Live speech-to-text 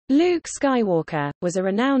Luke Skywalker was a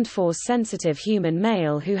renowned Force-sensitive human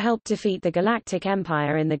male who helped defeat the Galactic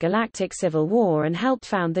Empire in the Galactic Civil War and helped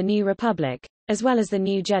found the New Republic, as well as the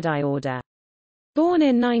New Jedi Order. Born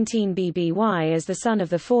in 19 BBY as the son of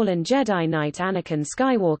the fallen Jedi Knight Anakin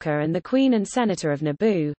Skywalker and the Queen and Senator of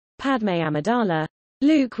Naboo, Padme Amidala,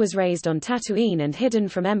 Luke was raised on Tatooine and hidden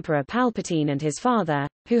from Emperor Palpatine and his father,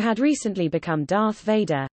 who had recently become Darth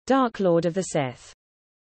Vader, Dark Lord of the Sith.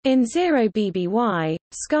 In 0 BBY,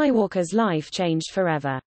 Skywalker's life changed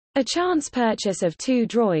forever. A chance purchase of two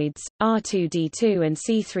droids, R2-D2 and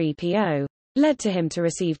C-3PO, led to him to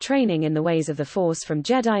receive training in the ways of the Force from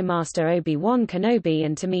Jedi Master Obi-Wan Kenobi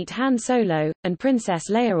and to meet Han Solo, and Princess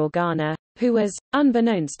Leia Organa, who was,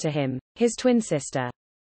 unbeknownst to him, his twin sister.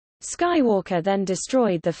 Skywalker then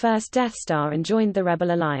destroyed the first Death Star and joined the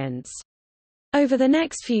Rebel Alliance. Over the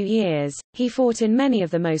next few years, he fought in many of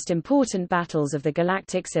the most important battles of the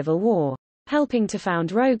Galactic Civil War, helping to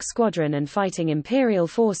found Rogue Squadron and fighting Imperial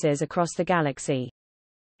forces across the galaxy.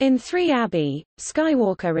 In 3 AB,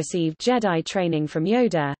 Skywalker received Jedi training from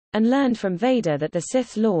Yoda, and learned from Vader that the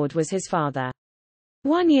Sith Lord was his father.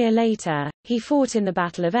 1 year later, he fought in the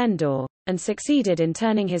Battle of Endor, and succeeded in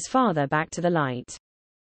turning his father back to the light.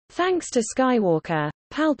 Thanks to Skywalker,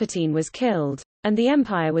 Palpatine was killed, and the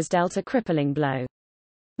Empire was dealt a crippling blow.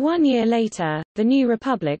 1 year later, the New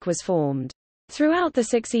Republic was formed. Throughout the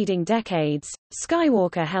succeeding decades,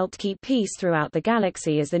 Skywalker helped keep peace throughout the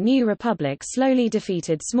galaxy as the New Republic slowly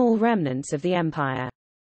defeated small remnants of the Empire.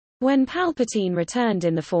 When Palpatine returned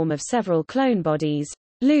in the form of several clone bodies,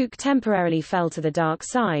 Luke temporarily fell to the dark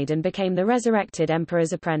side and became the resurrected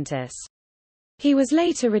Emperor's apprentice. He was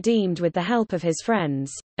later redeemed with the help of his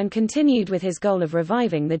friends, and continued with his goal of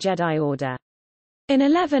reviving the Jedi Order. In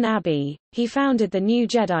 11 AB, he founded the New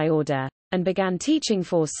Jedi Order, and began teaching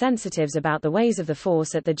Force sensitives about the ways of the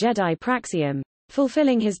Force at the Jedi Praxium,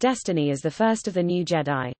 fulfilling his destiny as the first of the new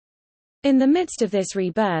Jedi. In the midst of this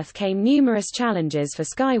rebirth came numerous challenges for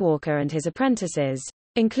Skywalker and his apprentices,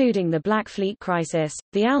 including the Black Fleet Crisis,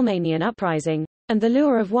 the Almanian Uprising, and the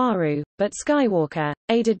Lure of Waru, but Skywalker,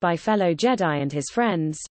 aided by fellow Jedi and his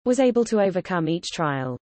friends, was able to overcome each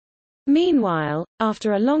trial. Meanwhile,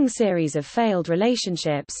 after a long series of failed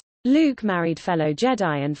relationships, Luke married fellow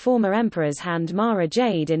Jedi and former Emperor's Hand Mara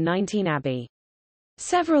Jade in 19 AB.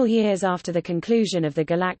 Several years after the conclusion of the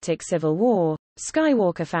Galactic Civil War,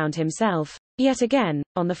 Skywalker found himself, yet again,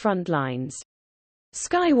 on the front lines.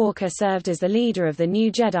 Skywalker served as the leader of the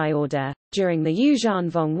New Jedi Order, during the Yuuzhan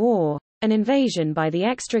Vong War, an invasion by the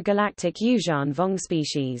extragalactic Yuuzhan Vong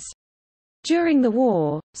species. During the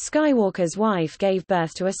war, Skywalker's wife gave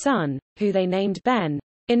birth to a son, who they named Ben,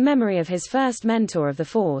 in memory of his first mentor of the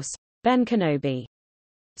Force, Ben Kenobi.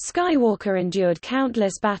 Skywalker endured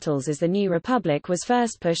countless battles as the New Republic was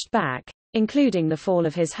first pushed back, including the fall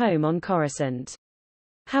of his home on Coruscant.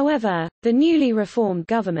 However, the newly reformed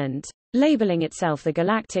government, labeling itself the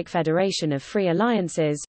Galactic Federation of Free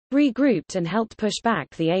Alliances, regrouped and helped push back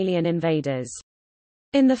the alien invaders.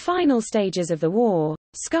 In the final stages of the war,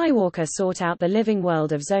 Skywalker sought out the living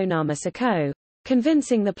world of Zonama Sako,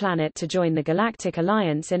 convincing the planet to join the Galactic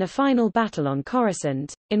Alliance in a final battle on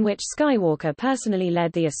Coruscant, in which Skywalker personally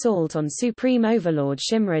led the assault on Supreme Overlord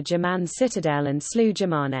Shimra Jaman's citadel and slew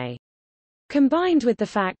Jamane. Combined with the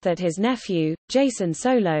fact that his nephew, Jacen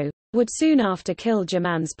Solo, would soon after kill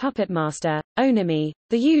Jaman's puppet master, Onimi,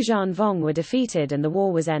 the Yuuzhan Vong were defeated and the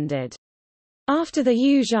war was ended. After the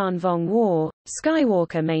Yuuzhan Vong War,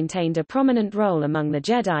 Skywalker maintained a prominent role among the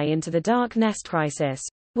Jedi into the Dark Nest Crisis,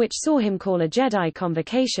 which saw him call a Jedi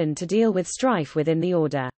convocation to deal with strife within the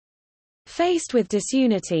Order. Faced with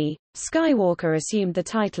disunity, Skywalker assumed the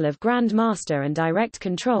title of Grand Master and direct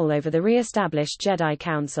control over the re-established Jedi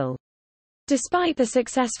Council. Despite the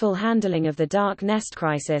successful handling of the Dark Nest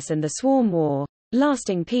Crisis and the Swarm War,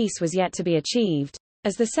 lasting peace was yet to be achieved,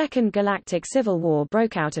 as the Second Galactic Civil War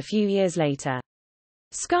broke out a few years later.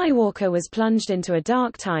 Skywalker was plunged into a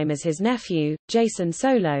dark time as his nephew, Jacen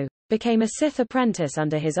Solo, became a Sith apprentice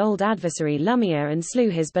under his old adversary Lumiya and slew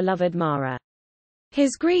his beloved Mara.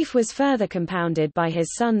 His grief was further compounded by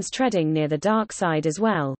his son's treading near the dark side as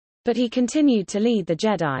well, but he continued to lead the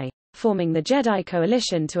Jedi, forming the Jedi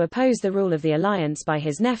coalition to oppose the rule of the Alliance by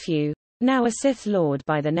his nephew, now a Sith Lord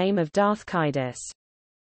by the name of Darth Caedus.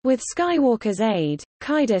 With Skywalker's aid,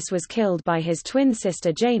 Caedus was killed by his twin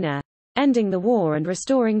sister Jaina, ending the war and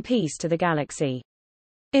restoring peace to the galaxy.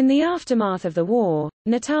 In the aftermath of the war,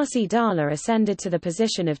 Natasi Dala ascended to the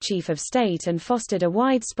position of Chief of State and fostered a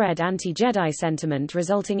widespread anti-Jedi sentiment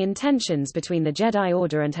resulting in tensions between the Jedi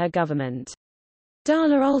Order and her government.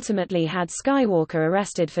 Dala ultimately had Skywalker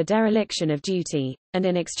arrested for dereliction of duty, and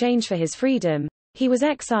in exchange for his freedom, he was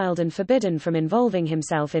exiled and forbidden from involving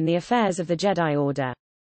himself in the affairs of the Jedi Order.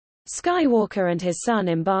 Skywalker and his son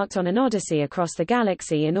embarked on an odyssey across the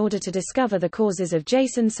galaxy in order to discover the causes of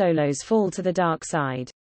Jacen Solo's fall to the dark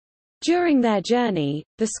side. During their journey,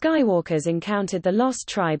 the Skywalkers encountered the lost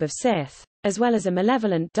tribe of Sith, as well as a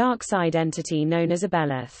malevolent dark side entity known as a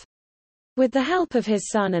Beleth. With the help of his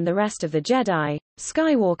son and the rest of the Jedi,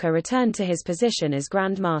 Skywalker returned to his position as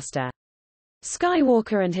Grand Master.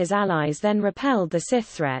 Skywalker and his allies then repelled the Sith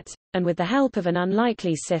threat, and with the help of an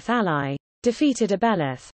unlikely Sith ally, defeated a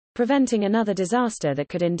Beleth, preventing another disaster that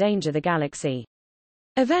could endanger the galaxy.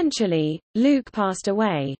 Eventually, Luke passed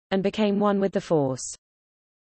away, and became one with the Force.